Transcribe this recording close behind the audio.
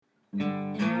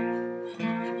I'm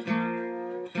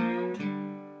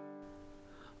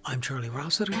Charlie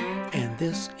Rossiter, and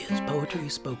this is Poetry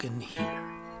Spoken Here.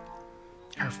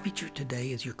 Our feature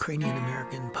today is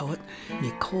Ukrainian-American poet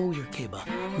Nicole Yerkeba,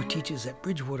 who teaches at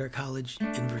Bridgewater College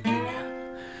in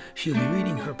Virginia. She'll be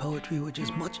reading her poetry, which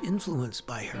is much influenced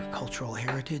by her cultural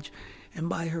heritage and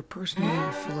by her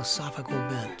personal philosophical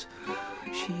bent.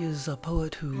 She is a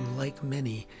poet who, like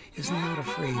many, is not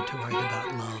afraid to write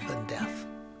about love and death.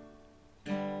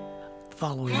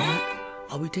 Following that,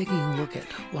 I'll be taking a look at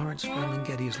Lawrence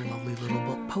Ferlinghetti's lovely little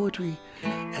book, Poetry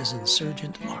as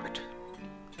Insurgent Art.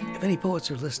 If any poets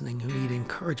are listening who need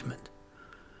encouragement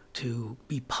to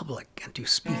be public and to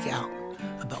speak out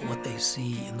about what they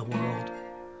see in the world,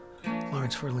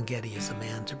 Lawrence Ferlinghetti is the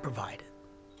man to provide it.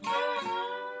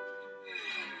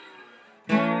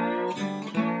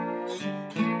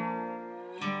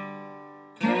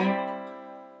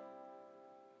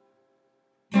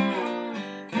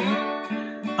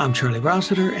 I'm Charlie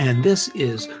Rossiter, and this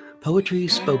is Poetry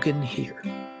Spoken Here.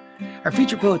 Our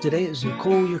featured poet today is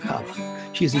Nicole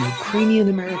Yerkeba. She is a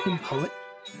Ukrainian-American poet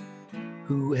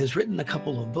who has written a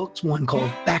couple of books, one called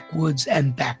Backwoods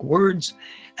and Backwords,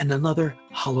 and another,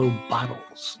 Hollow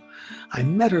Bottles. I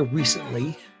met her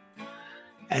recently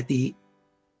at the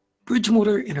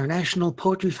Bridgewater International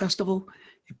Poetry Festival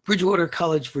at Bridgewater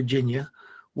College, Virginia,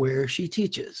 where she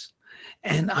teaches.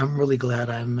 And I'm really glad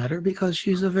I met her because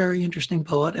she's a very interesting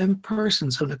poet and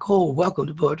person. So Nicole, welcome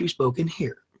to Poetry Spoken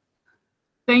Here.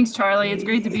 Thanks, Charlie. It's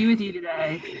great to be with you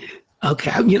today.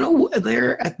 Okay.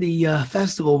 There at the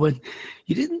festival, when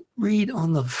you didn't read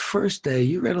on the first day,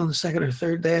 you read on the second or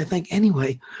third day, I think.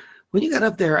 Anyway, when you got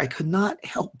up there, I could not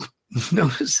help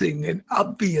noticing an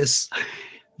obvious,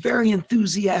 very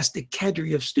enthusiastic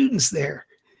cadre of students there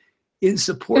in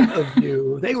support of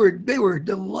you. They were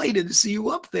delighted to see you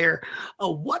up there.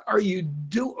 What are you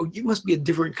doing? Oh, you must be a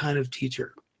different kind of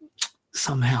teacher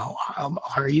somehow.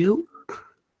 Are you?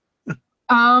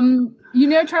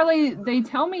 Charlie, they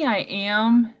tell me I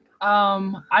am.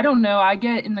 I don't know. I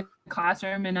get in the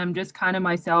classroom and I'm just kind of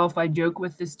myself. I joke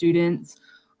with the students.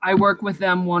 I work with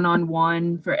them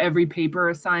one-on-one for every paper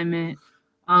assignment.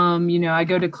 I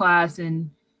go to class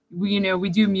and we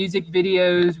do music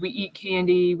videos, we eat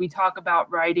candy, we talk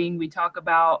about writing, we talk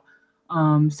about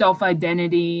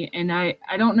self-identity. And I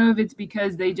don't know if it's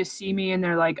because they just see me and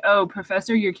they're like, oh,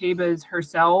 Professor Yerkeba is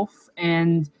herself.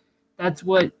 And that's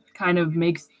what kind of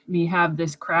makes me have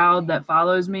this crowd that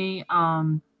follows me.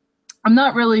 I'm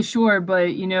not really sure, but,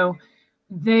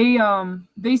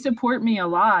 they support me a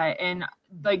lot. And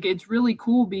like, it's really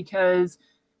cool because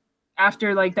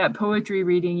after like that poetry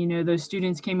reading, those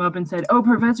students came up and said, oh,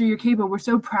 Professor Yerkeba, we're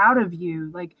so proud of you.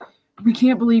 Like, we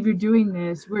can't believe you're doing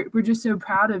this. We're just so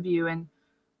proud of you. And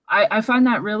I find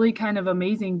that really kind of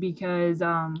amazing because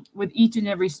with each and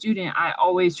every student, I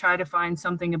always try to find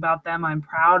something about them I'm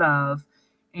proud of.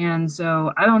 And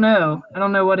so I don't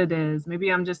know what it is.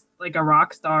 Maybe I'm just like a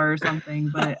rock star or something,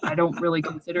 but I don't really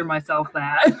consider myself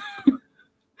that.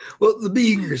 Well, the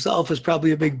being yourself is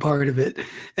probably a big part of it.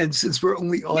 And since we're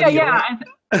only audio.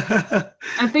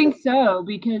 I think so,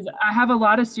 because I have a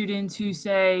lot of students who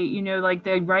say, like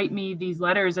they write me these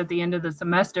letters at the end of the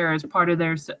semester as part of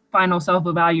their final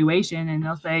self-evaluation. And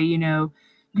they'll say, you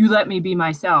let me be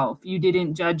myself. You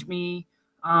didn't judge me.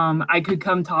 I could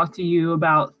come talk to you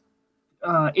about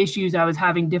issues I was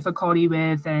having difficulty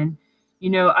with. And,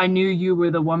 I knew you were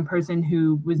the one person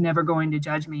who was never going to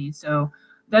judge me. So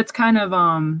that's kind of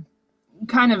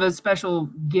a special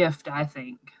gift, I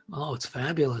think. Oh, it's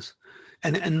fabulous.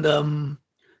 And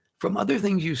from other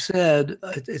things you said,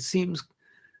 it seems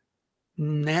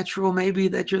natural maybe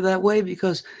that you're that way,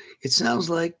 because it sounds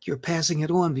like you're passing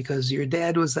it on because your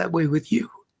dad was that way with you.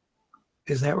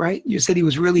 Is that right? You said he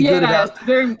was really good about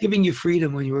giving you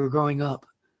freedom when you were growing up.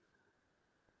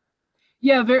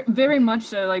 Yeah, very, very much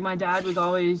so. Like my dad was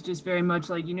always just very much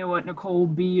like, you know what, Nicole,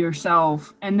 be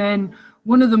yourself. And then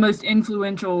one of the most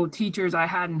influential teachers I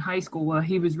had in high school,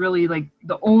 he was really like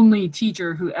the only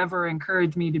teacher who ever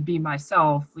encouraged me to be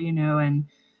myself, and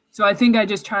so I think I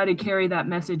just try to carry that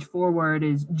message forward,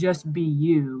 is just be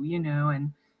you,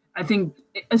 and I think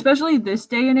especially this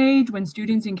day and age when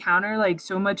students encounter like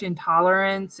so much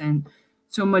intolerance and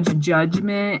so much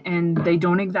judgment and they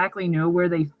don't exactly know where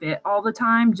they fit all the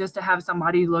time, just to have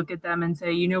somebody look at them and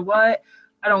say, you know what?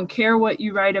 I don't care what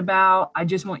you write about. I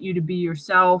just want you to be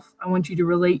yourself. I want you to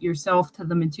relate yourself to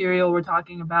the material we're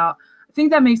talking about. I think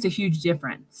that makes a huge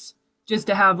difference, just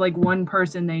to have like one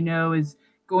person they know is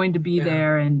going to be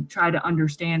there and try to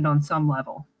understand on some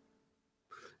level.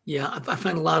 Yeah, I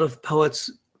find a lot of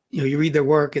poets, you read their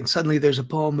work and suddenly there's a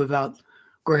poem about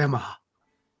grandma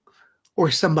or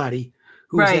somebody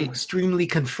who was an extremely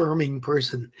confirming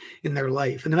person in their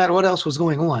life. And no matter what else was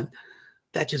going on,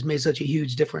 that just made such a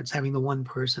huge difference, having the one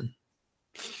person.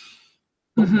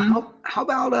 Well, how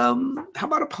about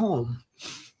a poem?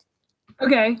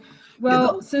 Okay.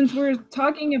 Well, since we're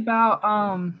talking about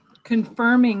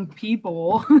confirming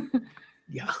people,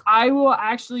 yeah, I will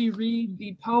actually read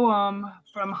the poem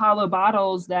from Hollow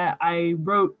Bottles that I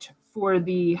wrote for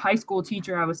the high school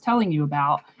teacher I was telling you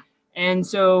about. And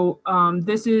so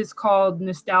this is called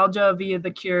Nostalgia via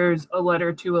the Cure's A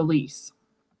Letter to Elise.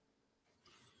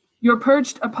 You're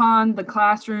perched upon the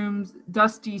classroom's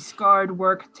dusty, scarred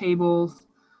work tables,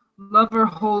 lover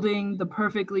holding the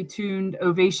perfectly tuned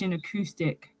ovation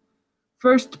acoustic.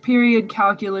 First period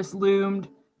calculus loomed,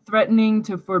 threatening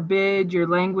to forbid your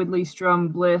languidly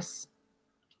strummed bliss.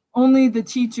 Only the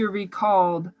teacher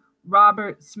recalled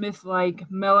Robert Smith-like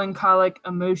melancholic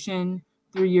emotion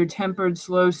through your tempered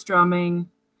slow strumming.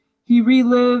 He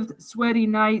relived sweaty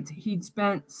nights he'd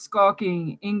spent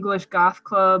skulking English goth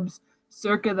clubs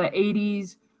circa the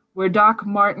 80s, where Doc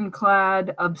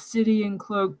Marten-clad,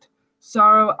 obsidian-cloaked,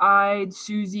 sorrow-eyed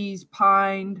Susies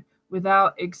pined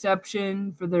without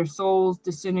exception for their souls'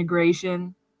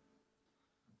 disintegration.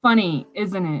 Funny,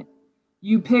 isn't it?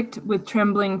 You picked with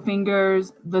trembling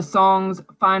fingers the song's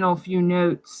final few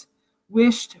notes,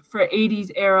 wished for 80s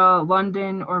era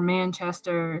London or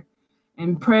Manchester,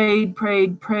 and prayed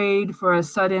for a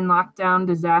sudden lockdown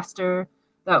disaster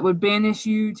that would banish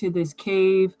you to this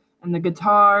cave and the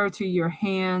guitar to your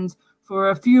hands for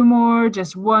a few more,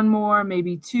 just one more,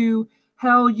 maybe two.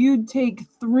 Hell, you'd take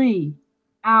 3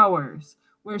 hours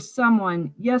where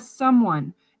someone, yes,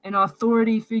 someone, an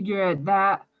authority figure at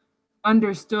that,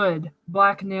 understood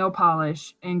black nail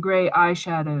polish and gray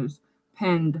eyeshadows,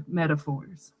 penned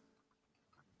metaphors.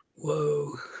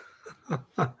 Whoa.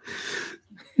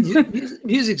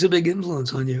 Music's a big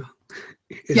influence on you.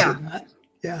 Yeah.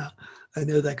 Yeah, I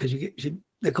know that because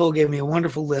Nicole gave me a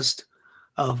wonderful list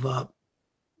of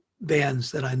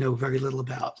bands that I know very little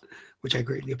about, which I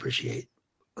greatly appreciate.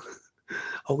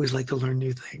 Always like to learn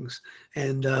new things.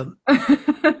 And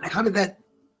how did that?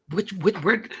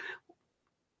 Where?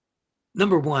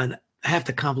 Number one, I have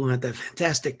to compliment that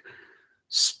fantastic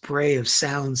spray of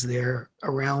sounds there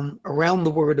around the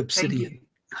word obsidian.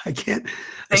 I can't,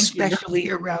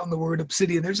 especially around the word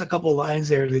obsidian. There's a couple lines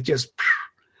there that just.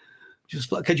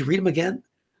 Could you read them again?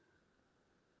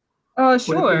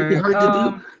 Sure. Would it be hard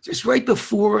to do? Just right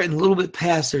before and a little bit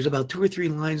past, there's about 2 or 3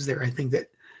 lines there, I think, that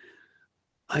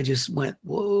I just went,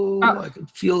 whoa, I could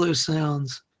feel those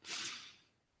sounds.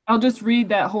 I'll just read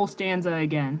that whole stanza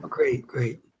again. Oh,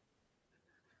 great.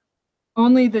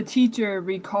 Only the teacher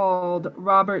recalled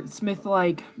Robert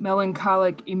Smith-like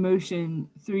melancholic emotion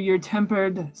through your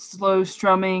tempered, slow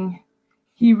strumming.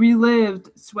 He relived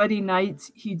sweaty nights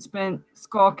he'd spent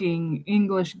skulking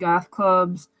English goth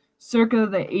clubs circa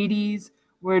the 80s,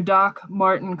 where Doc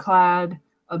Marten-clad,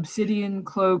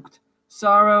 obsidian-cloaked,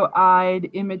 sorrow-eyed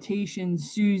imitation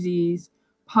Susies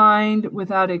pined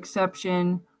without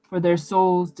exception for their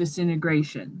souls'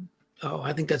 disintegration. Oh,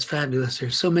 I think that's fabulous.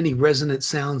 There's so many resonant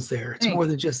sounds there. It's more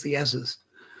than just the S's.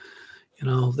 You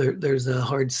know, there's a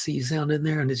hard C sound in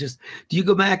there, and it's just. Do you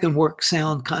go back and work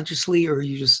sound consciously, or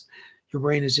your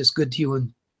brain is just good to you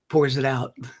and pours it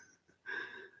out?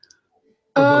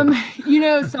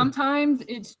 Sometimes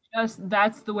it's just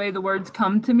that's the way the words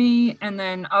come to me, and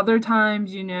then other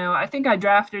times, I think I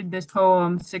drafted this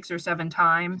poem 6 or 7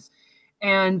 times.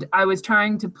 And I was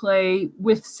trying to play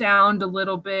with sound a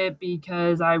little bit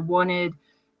because I wanted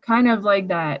kind of like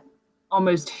that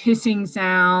almost hissing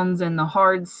sounds and the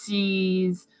hard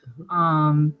C's.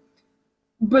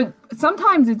 But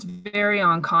sometimes it's very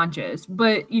unconscious.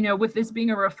 But, with this being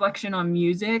a reflection on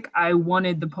music, I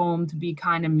wanted the poem to be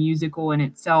kind of musical in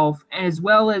itself, as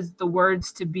well as the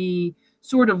words to be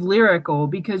sort of lyrical.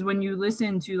 Because when you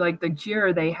listen to like The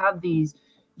Cure, they have these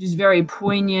just very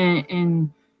poignant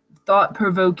and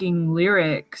thought-provoking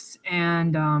lyrics,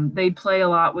 and they play a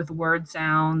lot with word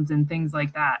sounds and things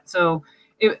like that. So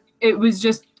it was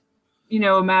just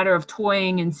a matter of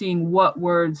toying and seeing what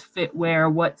words fit where,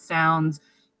 what sounds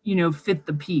fit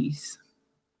the piece.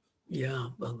 Yeah,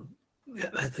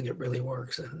 I think it really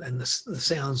works, and the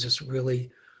sounds just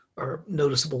really are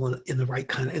noticeable in the right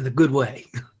kind of, in the good way.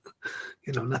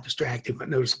 Not distracting but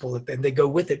noticeable, and they go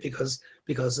with it because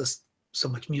there's so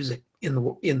much music in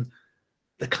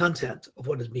the content of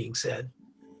what is being said.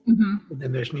 And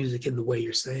then there's music in the way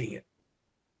you're saying it.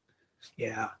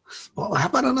 Yeah. Well, how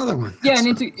about another one? Yeah, and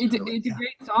it's a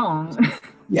great song.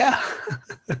 Yeah.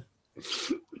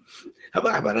 How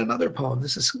about another poem?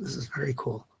 This is very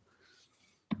cool.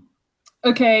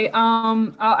 Okay.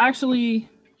 I'll actually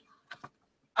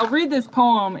I'll read this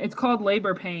poem. It's called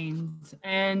Labor Pains.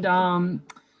 And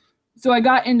so I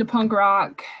got into punk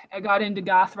rock. I got into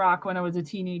goth rock when I was a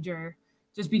teenager,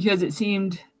 just because it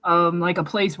seemed like a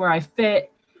place where I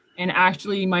fit. And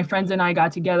actually, my friends and I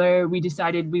got together. We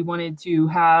decided we wanted to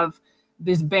have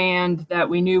this band that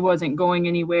we knew wasn't going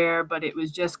anywhere, but it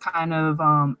was just kind of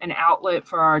an outlet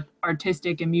for our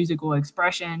artistic and musical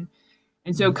expression.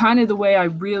 And so, kind of the way I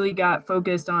really got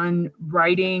focused on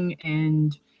writing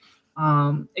and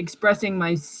expressing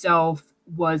myself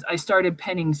was I started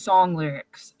penning song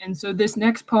lyrics. And so, this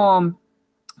next poem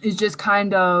is just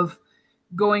kind of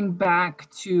going back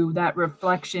to that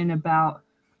reflection about,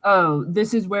 oh,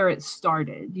 this is where it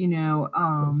started,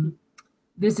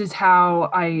 this is how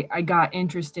I got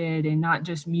interested in not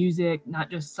just music, not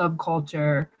just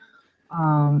subculture,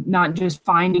 not just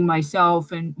finding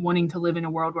myself and wanting to live in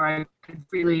a world where I could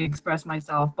freely express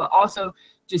myself, but also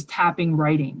just tapping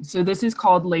writing. So this is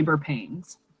called Labor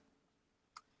Pains.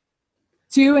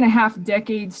 2.5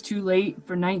 decades too late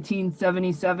for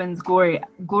 1977's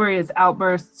glorious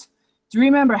outbursts. Do you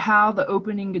remember how the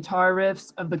opening guitar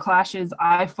riffs of the Clash's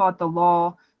I Fought the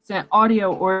Law sent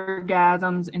audio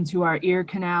orgasms into our ear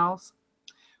canals?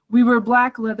 We were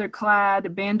black leather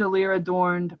clad, bandolier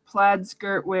adorned, plaid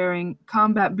skirt wearing,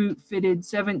 combat boot fitted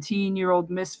 17-year-old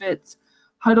misfits,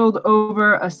 huddled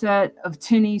over a set of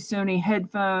tinny Sony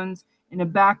headphones in a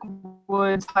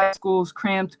backwoods high school's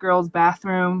cramped girls'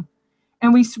 bathroom.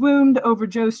 And we swooned over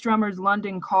Joe Strummer's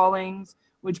London Callings,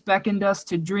 which beckoned us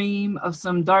to dream of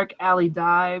some dark alley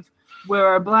dive where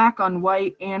our black on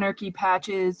white anarchy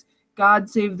patches, God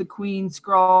Save the Queen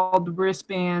scrawled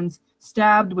wristbands,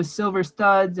 stabbed with silver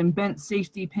studs and bent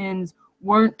safety pins,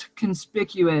 weren't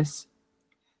conspicuous.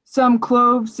 Some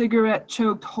clove cigarette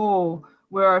choked hole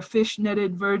where our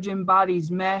fish-netted virgin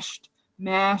bodies meshed,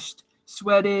 mashed,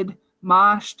 sweated,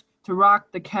 moshed to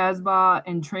rock the Casbah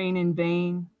and train in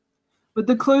vain. But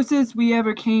the closest we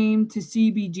ever came to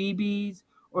CBGBs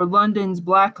or London's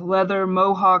black leather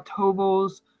mohawked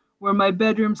hovels were my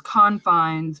bedroom's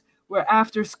confines, where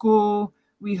after school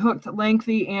we hooked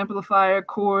lengthy amplifier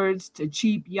cords to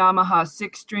cheap Yamaha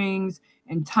 6-strings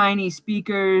and tiny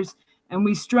speakers, and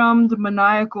we strummed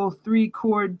maniacal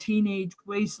 3-chord teenage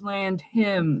wasteland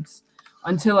hymns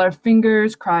until our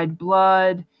fingers cried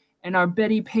blood and our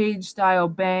Betty Page-style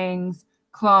bangs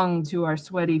clung to our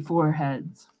sweaty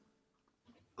foreheads.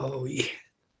 Oh, yeah.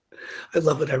 I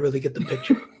love it. I really get the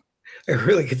picture. I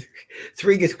really get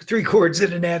three chords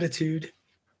and an attitude.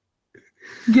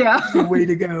 Yeah. Way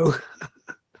to go.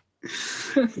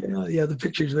 Yeah, the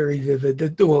picture's very vivid.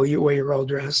 The way you're all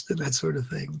dressed and that sort of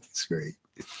thing. It's great.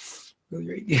 Really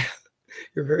great. Yeah.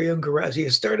 You're very young garage.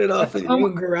 You started off with your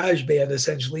own garage band,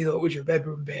 essentially, though it was your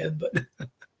bedroom band, but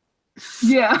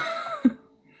yeah.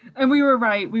 And we were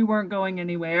right. We weren't going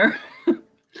anywhere.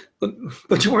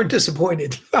 But you weren't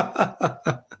disappointed.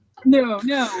 No,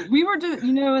 we were just,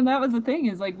 and that was the thing,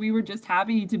 is like we were just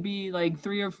happy to be like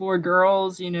 3 or 4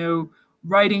 girls,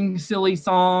 writing silly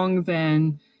songs,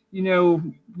 and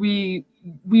we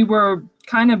were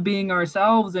kind of being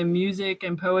ourselves, and music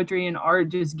and poetry and art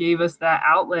just gave us that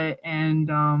outlet. And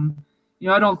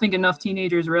I don't think enough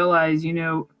teenagers realize,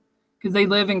 because they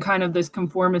live in kind of this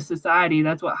conformist society.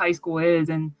 That's what high school is,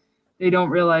 and they don't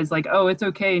realize, like, oh, it's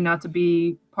okay not to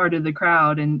be part of the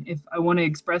crowd. And if I want to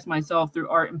express myself through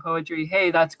art and poetry,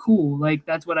 hey, that's cool. Like,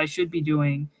 that's what I should be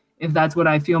doing if that's what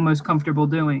I feel most comfortable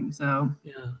doing. So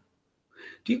yeah.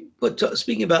 But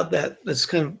speaking about that,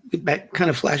 that kind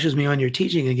of flashes me on your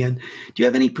teaching again. Do you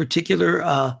have any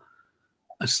particular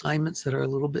assignments that are a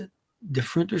little bit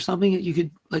different or something that you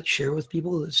could like share with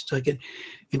people? That's like an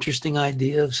interesting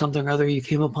idea of something or other you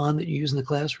came upon that you use in the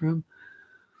classroom.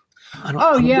 I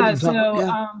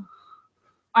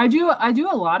do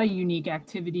a lot of unique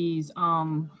activities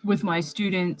with my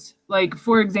students. Like,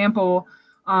 for example,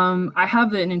 I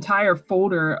have an entire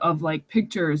folder of like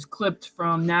pictures clipped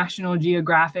from National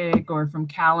Geographic or from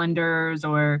calendars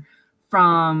or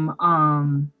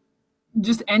from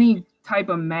just any type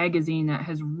of magazine that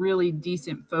has really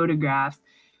decent photographs.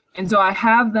 And so I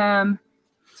have them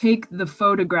take the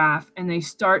photograph and they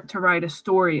start to write a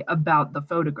story about the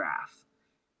photograph.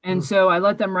 And so I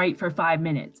let them write for 5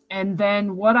 minutes. And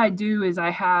then what I do is I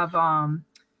have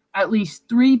at least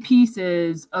 3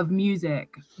 pieces of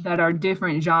music that are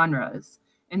different genres.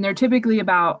 And they're typically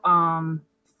about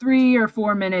 3 or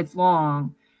 4 minutes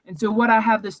long. And so what I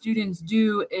have the students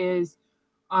do is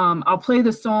I'll play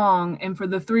the song. And for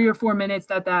the 3 or 4 minutes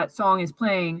that song is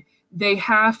playing, they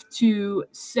have to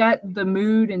set the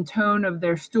mood and tone of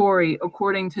their story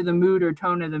according to the mood or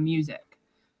tone of the music.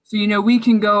 So, we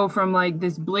can go from like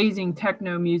this blazing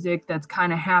techno music that's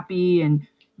kind of happy and,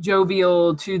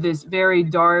 jovial to this very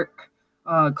dark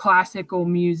classical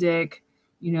music,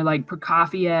 like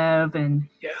Prokofiev and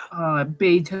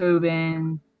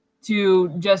Beethoven, to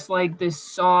just like this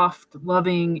soft,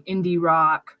 loving indie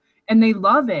rock. And they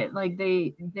love it. Like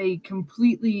they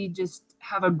completely just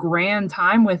have a grand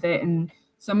time with it. And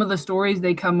some of the stories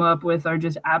they come up with are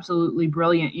just absolutely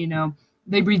brilliant.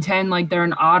 They pretend like they're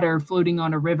an otter floating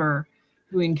on a river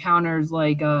who encounters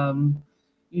like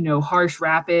harsh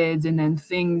rapids, and then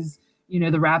things,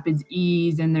 the rapids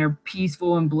ease and they're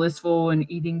peaceful and blissful and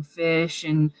eating fish.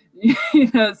 And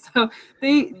so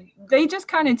they just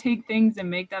kind of take things and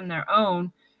make them their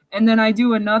own. And then I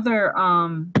do another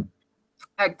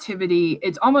activity.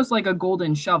 It's almost like a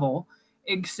golden shovel,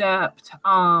 except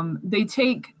they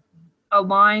take a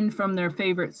line from their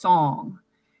favorite song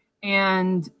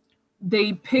and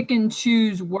they pick and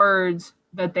choose words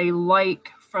that they like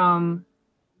from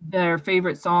their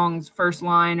favorite song's first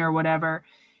line or whatever.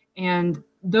 And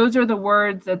those are the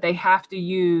words that they have to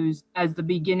use as the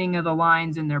beginning of the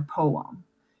lines in their poem.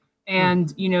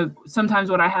 And, sometimes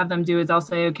what I have them do is I'll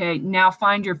say, okay, now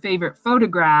find your favorite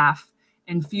photograph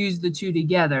and fuse the two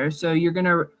together. So you're going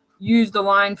to use the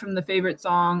line from the favorite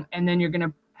song, and then you're going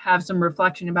to have some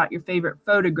reflection about your favorite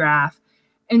photograph.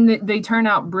 And they turn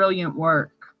out brilliant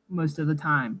work most of the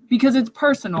time because it's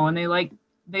personal and they like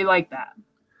that.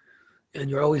 And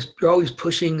you're always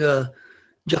pushing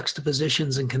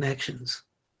juxtapositions and connections.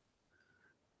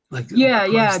 Like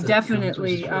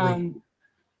definitely. Really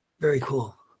very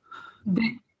cool.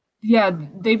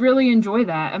 They really enjoy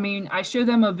that. I mean, I show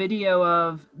them a video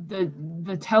of the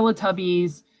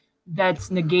Teletubbies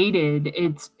that's negated.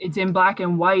 It's in black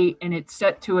and white and it's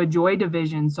set to a Joy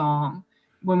Division song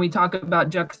when we talk about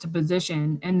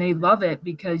juxtaposition, and they love it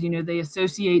because they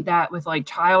associate that with like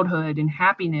childhood and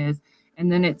happiness,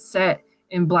 and then it's set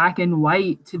in black and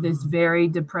white to this very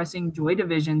depressing Joy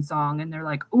Division song, and they're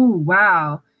like, "Ooh,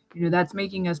 wow, that's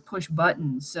making us push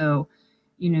buttons." So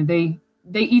they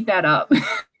eat that up.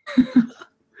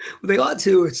 They ought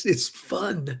to. It's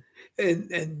fun,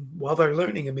 and while they're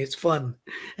learning, I mean, it's fun.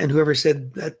 And whoever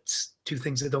said that's two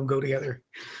things that don't go together?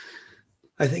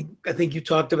 I think you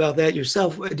talked about that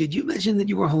yourself. Did you mention that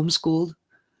you were homeschooled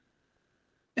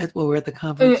while we were at the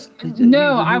conference?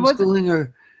 No, I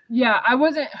wasn't. Yeah, I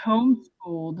wasn't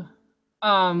homeschooled.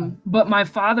 But my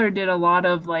father did a lot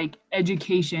of like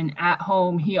education at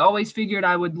home. He always figured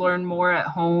I would learn more at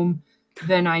home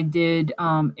than I did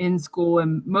in school,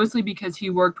 and mostly because he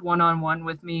worked one-on-one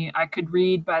with me. I could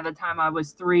read by the time I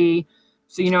was 3.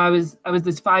 So, I was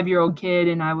this 5-year-old kid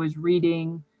and I was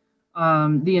reading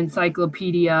the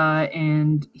encyclopedia,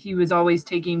 and he was always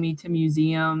taking me to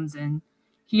museums, and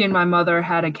he and my mother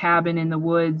had a cabin in the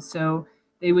woods. So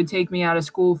they would take me out of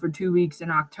school for 2 weeks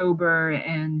in October,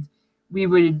 and we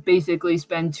would basically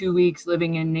spend 2 weeks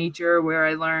living in nature, where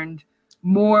I learned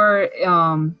more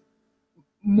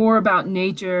about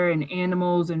nature and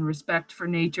animals and respect for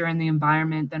nature and the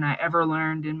environment than I ever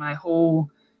learned in my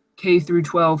whole K through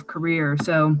 12 career.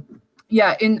 So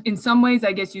yeah, in some ways,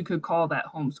 I guess you could call that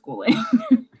homeschooling.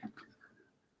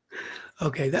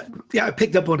 Okay, I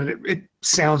picked up on it. It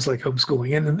sounds like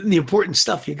homeschooling, and the important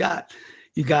stuff you got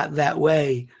that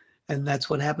way, and that's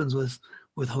what happens with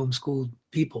homeschooled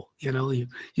people.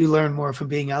 You learn more from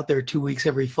being out there 2 weeks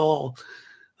every fall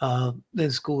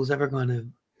than school is ever going to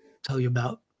tell you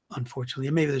about, unfortunately.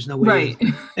 And maybe there's no way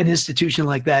an institution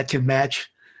like that can match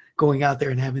going out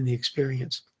there and having the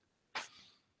experience.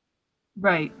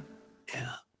 Right.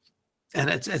 Yeah. And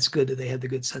it's good that they had the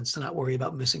good sense to not worry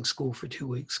about missing school for 2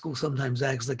 weeks. School sometimes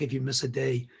acts like if you miss a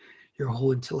day, your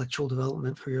whole intellectual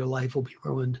development for your life will be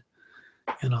ruined,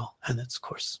 and that's, of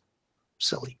course,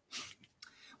 silly.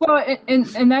 Well,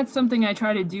 and that's something I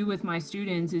try to do with my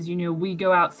students is, we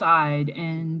go outside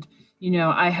and,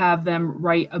 I have them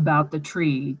write about the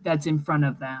tree that's in front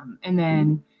of them. And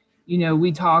then,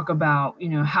 we talk about,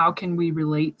 how can we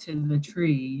relate to the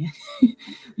tree,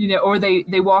 or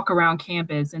they walk around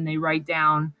campus and they write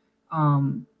down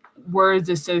words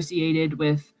associated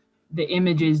with the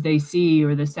images they see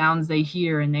or the sounds they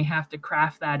hear, and they have to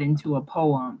craft that into a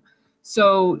poem.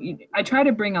 So I try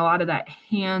to bring a lot of that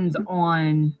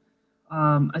hands-on,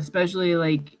 especially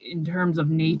like in terms of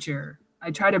nature.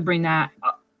 I try to bring that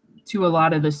to a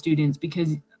lot of the students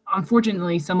because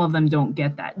unfortunately some of them don't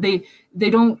get that. They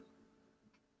don't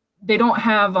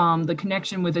have the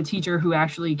connection with a teacher who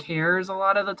actually cares a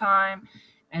lot of the time.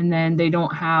 And then they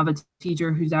don't have a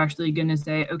teacher who's actually going to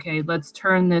say, okay, let's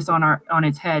turn this on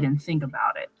its head and think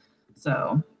about it.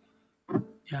 So.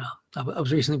 Yeah, I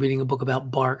was recently reading a book about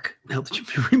bark. Now that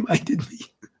you've reminded me,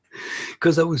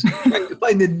 because I was trying to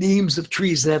find the names of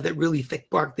trees that have that really thick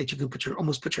bark that you can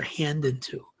almost put your hand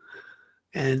into.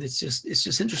 And it's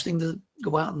just interesting to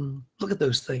go out and look at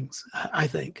those things, I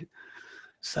think.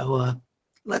 So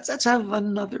let's have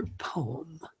another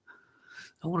poem.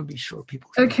 I want to be sure people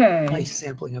get a nice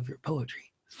sampling of your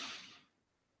poetry.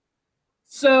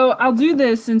 So I'll do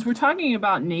this since we're talking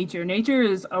about nature. Nature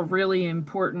is a really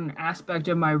important aspect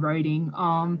of my writing.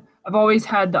 I've always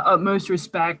had the utmost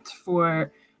respect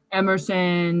for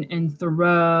Emerson and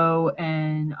Thoreau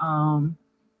and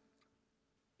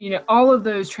all of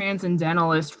those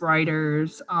transcendentalist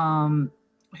writers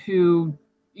who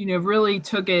really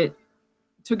took a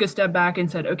step back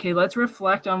and said, okay, let's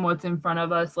reflect on what's in front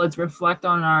of us. Let's reflect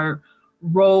on our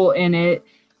role in it.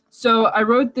 So I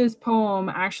wrote this poem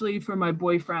actually for my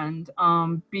boyfriend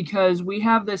because we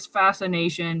have this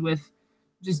fascination with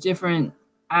just different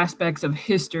aspects of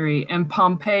history, and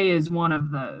Pompeii is one of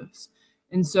those.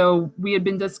 And so we had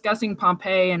been discussing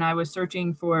Pompeii, and I was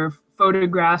searching for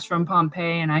photographs from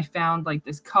Pompeii, and I found like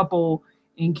this couple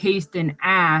encased in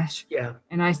ash. Yeah.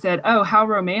 And I said, oh, how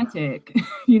romantic.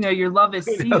 Your love is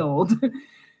sealed.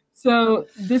 So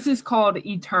this is called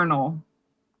Eternal.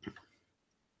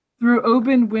 Through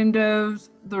open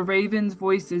windows, the ravens'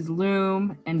 voices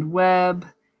loom and web,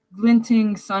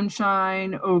 glinting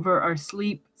sunshine over our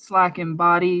sleep-slackened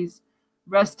bodies,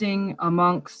 resting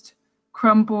amongst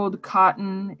crumpled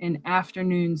cotton in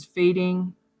afternoons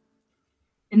fading.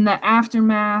 In the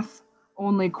aftermath,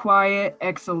 only quiet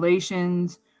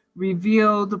exhalations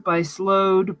revealed by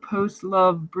slowed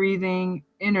post-love breathing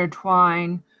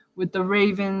intertwine with the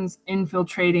raven's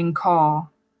infiltrating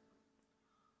call.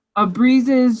 A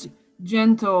breeze's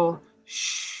gentle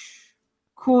shh,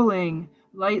 cooling,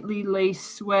 lightly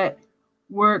laced sweat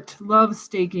worked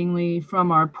lovestakingly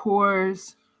from our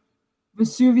pores.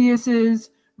 Vesuvius's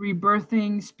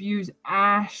rebirthing spews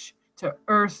ash to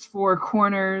earth's four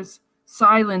corners,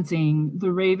 silencing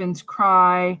the raven's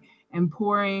cry and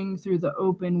pouring through the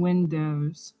open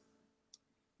windows.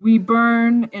 We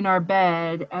burn in our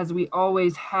bed as we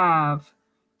always have,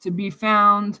 to be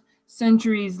found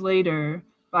centuries later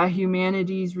by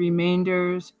humanity's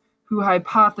remainders who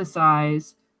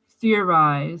hypothesize,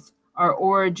 theorize our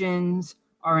origins,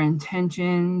 our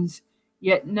intentions,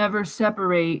 yet never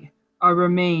separate our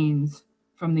remains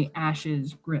from the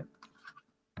ashes' grip.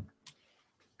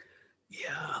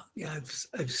 Yeah,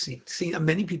 I've seen.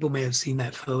 Many people may have seen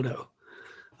that photo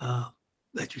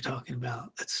that you're talking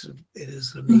about. It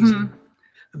is an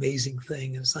amazing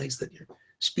thing. It's nice that you're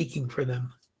speaking for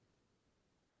them.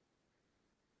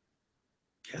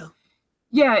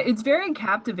 Yeah, it's very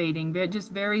captivating, but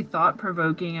just very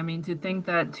thought-provoking. I mean, to think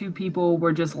that two people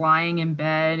were just lying in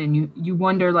bed and you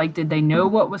wonder, like, did they know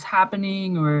what was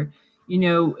happening? Or,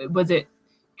 was it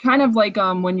kind of like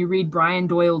when you read Brian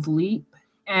Doyle's Leap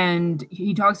and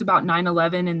he talks about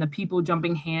 9/11 and the people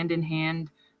jumping hand in hand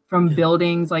from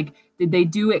buildings? Like, did they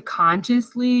do it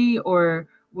consciously, or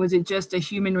was it just a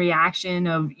human reaction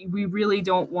of, we really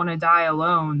don't want to die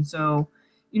alone? So,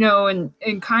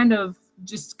 and kind of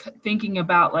just thinking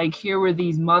about, like, here were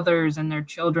these mothers and their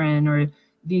children, or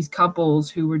these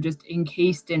couples who were just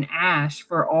encased in ash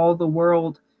for all the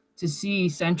world to see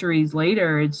centuries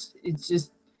later. It's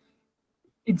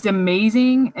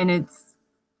amazing, and it's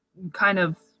kind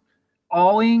of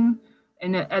awing,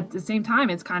 and at the same time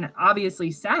it's kind of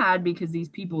obviously sad because these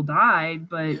people died,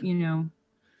 but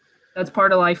that's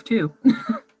part of life too.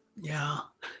 Yeah,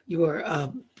 you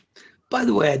are. By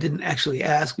the way, I didn't actually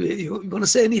ask. You want to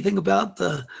say anything about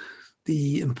the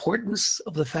importance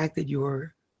of the fact that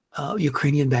you're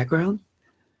Ukrainian background?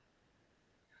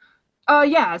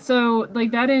 Yeah. So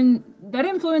like that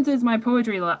influences my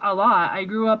poetry a lot. I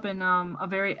grew up in a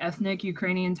very ethnic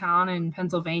Ukrainian town in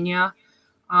Pennsylvania.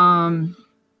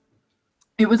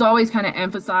 It was always kind of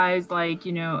emphasized, like,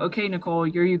 okay, Nicole,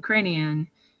 you're Ukrainian.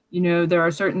 There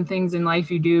are certain things in life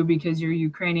you do because you're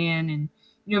Ukrainian, and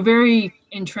very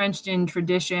entrenched in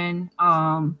tradition.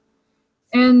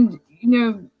 And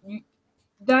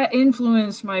that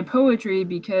influenced my poetry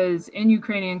because in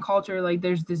Ukrainian culture, like,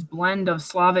 there's this blend of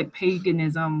Slavic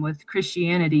paganism with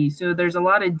Christianity. So there's a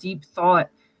lot of deep thought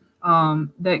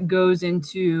that goes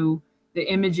into the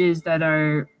images that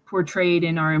are portrayed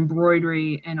in our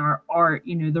embroidery and our art.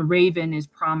 The raven is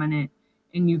prominent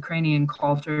in Ukrainian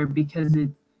culture because it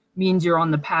means you're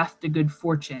on the path to good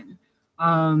fortune.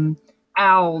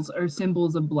 Owls are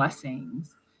symbols of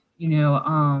blessings.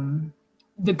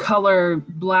 The color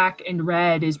black and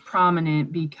red is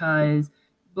prominent because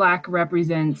black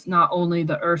represents not only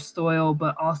the earth soil,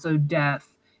 but also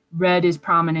death. Red is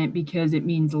prominent because it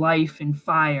means life and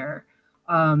fire.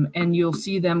 And you'll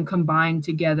see them combined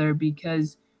together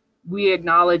because we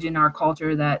acknowledge in our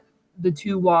culture that the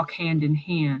two walk hand in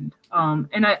hand.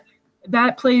 And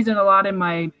that plays in a lot in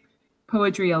my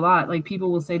poetry a lot. Like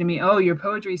people will say to me, "Oh, your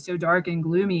poetry is so dark and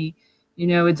gloomy.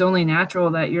 It's only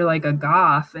natural that you're like a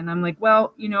goth." And I'm like,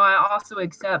 "Well, I also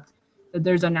accept that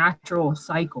there's a natural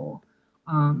cycle."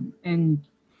 And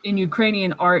in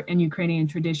Ukrainian art and Ukrainian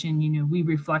tradition, we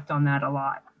reflect on that a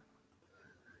lot.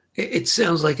 It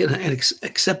sounds like an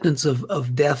acceptance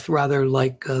of death, rather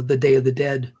like the Day of the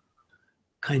Dead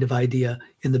kind of idea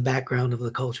in the background of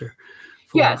the culture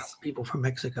for Yes, people from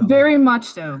Mexico. very much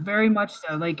so, very much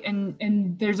so. Like,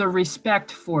 and there's a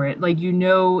respect for it. Like,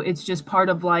 it's just part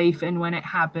of life, and when it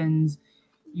happens,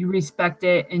 you respect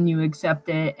it and you accept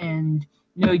it, and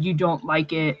you don't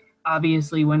like it,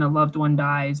 obviously, when a loved one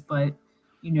dies, but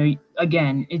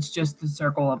again, it's just the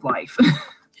circle of life.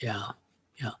 Yeah,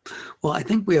 yeah. Well, I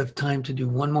think we have time to do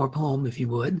one more poem, if you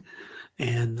would,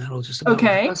 and that'll just about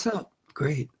wrap Okay. us up.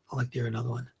 Great. I'd like to hear another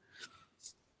one.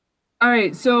 All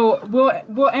right, so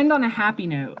we'll end on a happy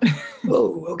note.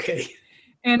 Oh, okay.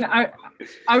 And I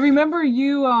remember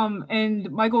you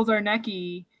and Michael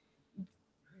Zarnecki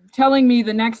telling me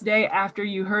the next day after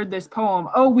you heard this poem,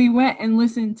 "Oh, we went and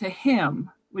listened to Him,"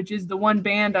 which is the one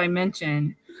band I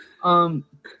mentioned.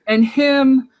 And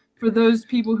Him, for those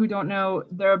people who don't know,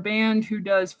 they're a band who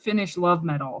does Finnish love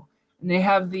metal, and they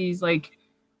have these like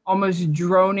almost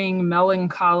droning,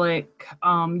 melancholic,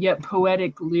 yet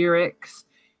poetic lyrics.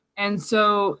 And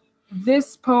so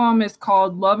this poem is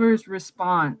called "Lover's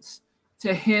Response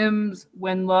to Hymns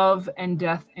When Love and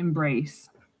Death Embrace."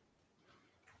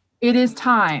 It is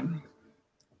time.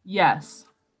 Yes.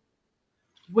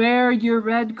 Wear your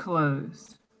red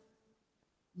clothes.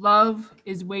 Love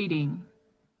is waiting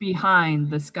behind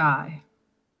the sky.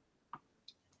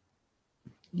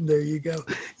 There you go.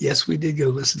 Yes, we did go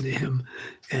listen to him,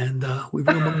 and we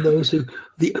were among those who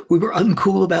we were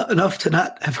uncool enough to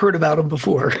not have heard about him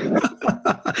before,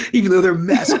 even though they're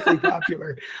massively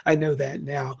popular. I know that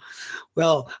now.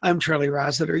 Well, I'm Charlie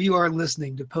Rossiter. You are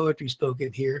listening to Poetry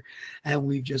Spoken here, and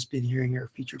we've just been hearing our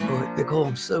featured poet, Nicole.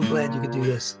 I'm so glad you could do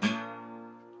this.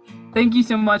 Thank you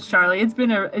so much, Charlie. It's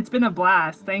been a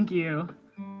blast. Thank you.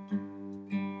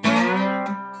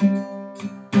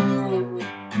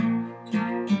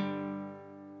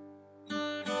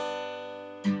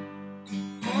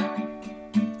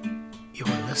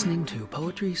 Listening to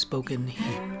Poetry Spoken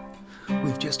Here.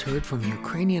 We've just heard from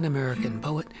Ukrainian-American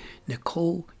poet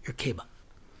Nicole Yerkeba.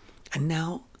 And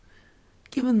now,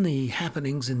 given the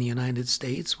happenings in the United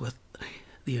States with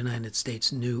the United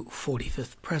States' new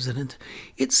 45th president,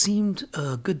 it seemed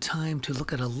a good time to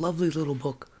look at a lovely little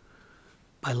book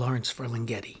by Lawrence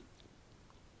Ferlinghetti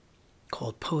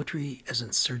called Poetry as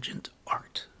Insurgent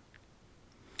Art.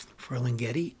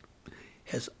 Ferlinghetti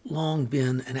has long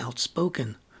been an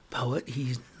outspoken poet.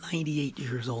 He's 98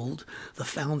 years old, the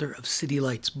founder of City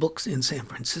Lights Books in San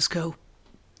Francisco,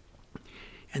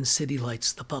 and City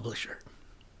Lights the publisher.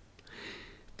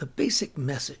 The basic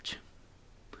message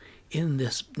in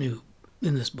this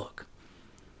book,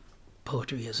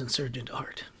 Poetry as Insurgent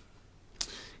Art,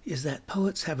 is that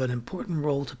poets have an important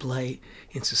role to play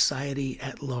in society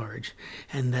at large,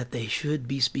 and that they should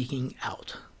be speaking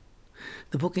out.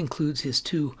 The book includes his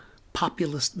two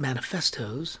populist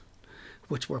manifestos,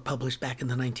 which were published back in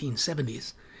the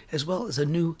 1970s, as well as a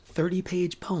new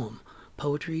 30-page poem,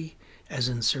 Poetry as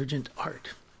Insurgent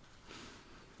Art.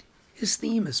 His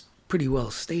theme is pretty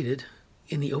well stated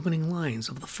in the opening lines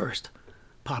of the first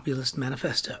populist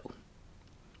manifesto.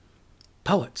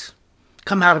 Poets,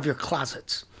 come out of your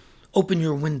closets. Open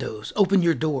your windows. Open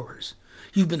your doors.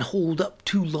 You've been holed up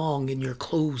too long in your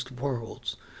closed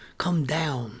worlds. Come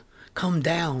down. Come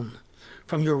down.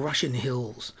 From your Russian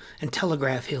hills and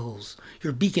Telegraph Hills,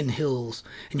 your Beacon Hills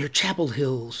and your Chapel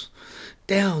Hills,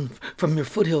 down from your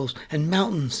foothills and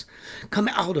mountains, come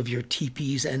out of your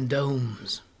teepees and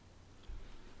domes.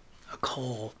 A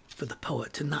call for the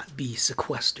poet to not be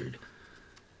sequestered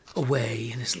away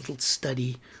in his little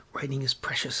study, writing his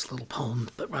precious little poems,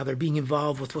 but rather being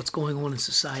involved with what's going on in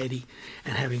society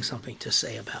and having something to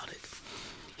say about it.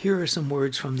 Here are some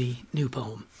words from the new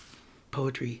poem,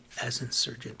 Poetry as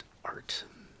Insurgent Art.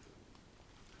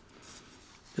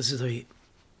 This is the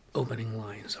opening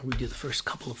lines. I'll read you the first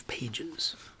couple of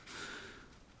pages.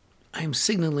 I am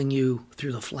signaling you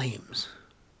through the flames.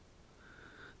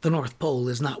 The North Pole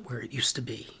is not where it used to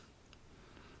be.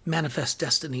 Manifest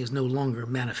destiny is no longer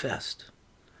manifest.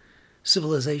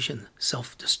 Civilization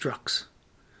self-destructs.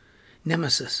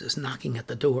 Nemesis is knocking at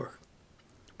the door.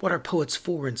 What are poets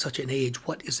for in such an age?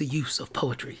 What is the use of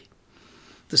poetry?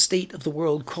 The state of the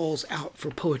world calls out for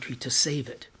poetry to save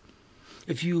it.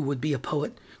 If you would be a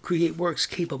poet, create works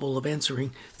capable of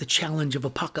answering the challenge of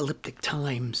apocalyptic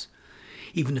times,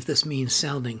 even if this means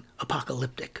sounding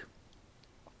apocalyptic.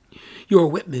 You're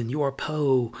Whitman, you're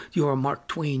Poe, you're Mark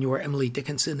Twain, you're Emily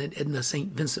Dickinson and Edna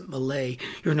St. Vincent Millay,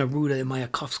 you're Neruda and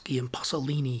Mayakovsky and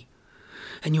Pasolini.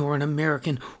 And you're an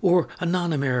American or a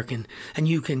non-American, and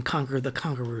you can conquer the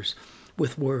conquerors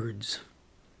with words.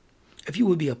 If you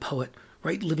would be a poet,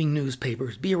 write living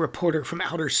newspapers, be a reporter from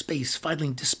outer space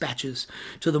filing dispatches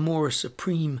to the more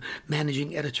supreme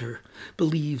managing editor who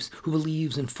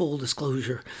believes in full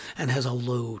disclosure and has a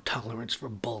low tolerance for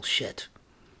bullshit.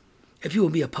 If you will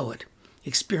be a poet,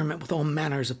 experiment with all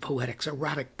manners of poetics,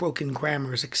 erotic broken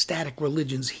grammars, ecstatic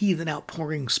religions, heathen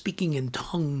outpourings, speaking in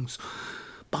tongues,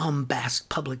 bombast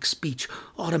public speech,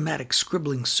 automatic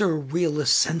scribbling, surrealist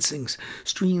sensings,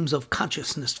 streams of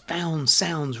consciousness, found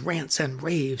sounds, rants, and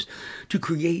raves, to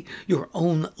create your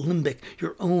own limbic,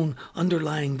 your own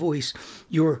underlying voice,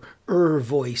 your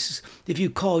voice. If you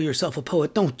call yourself a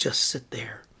poet, don't just sit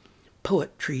there.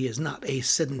 Poetry is not a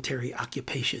sedentary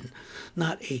occupation,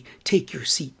 not a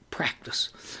take-your-seat practice.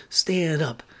 Stand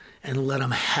up and let them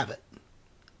have it.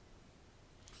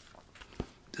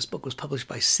 This book was published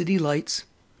by City Lights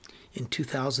in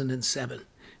 2007.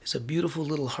 It's a beautiful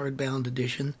little hardbound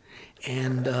edition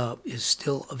and is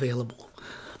still available.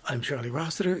 I'm Charlie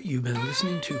Rossiter. You've been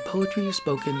listening to Poetry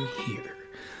Spoken Here.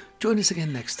 Join us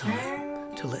again next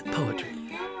time to let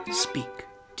poetry speak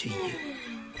to you.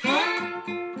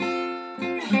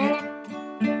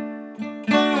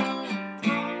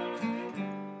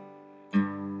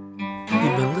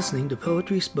 You've been listening to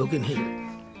Poetry Spoken Here.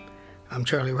 I'm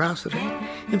Charlie Rossiter,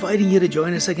 inviting you to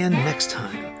join us again next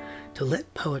time to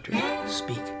let poetry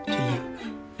speak to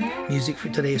you. Music for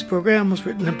today's program was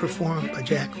written and performed by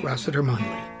Jack Rossiter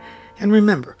Munley. And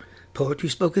remember, Poetry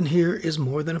Spoken Here is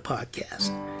more than a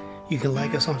podcast. You can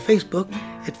like us on Facebook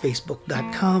at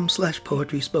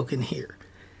facebook.com/poetryspokenhere.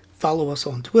 Follow us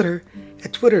on Twitter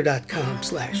at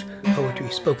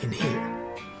twitter.com/poetryspokenhere.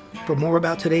 For more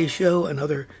about today's show and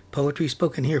other Poetry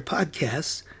Spoken Here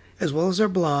podcasts, as well as our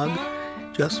blog,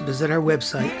 just visit our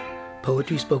website,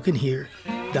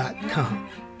 poetryspokenhere.com.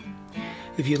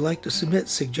 If you'd like to submit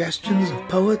suggestions of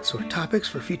poets or topics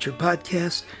for future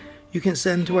podcasts, you can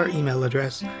send to our email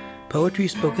address,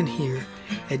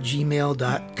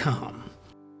 poetryspokenhere@gmail.com.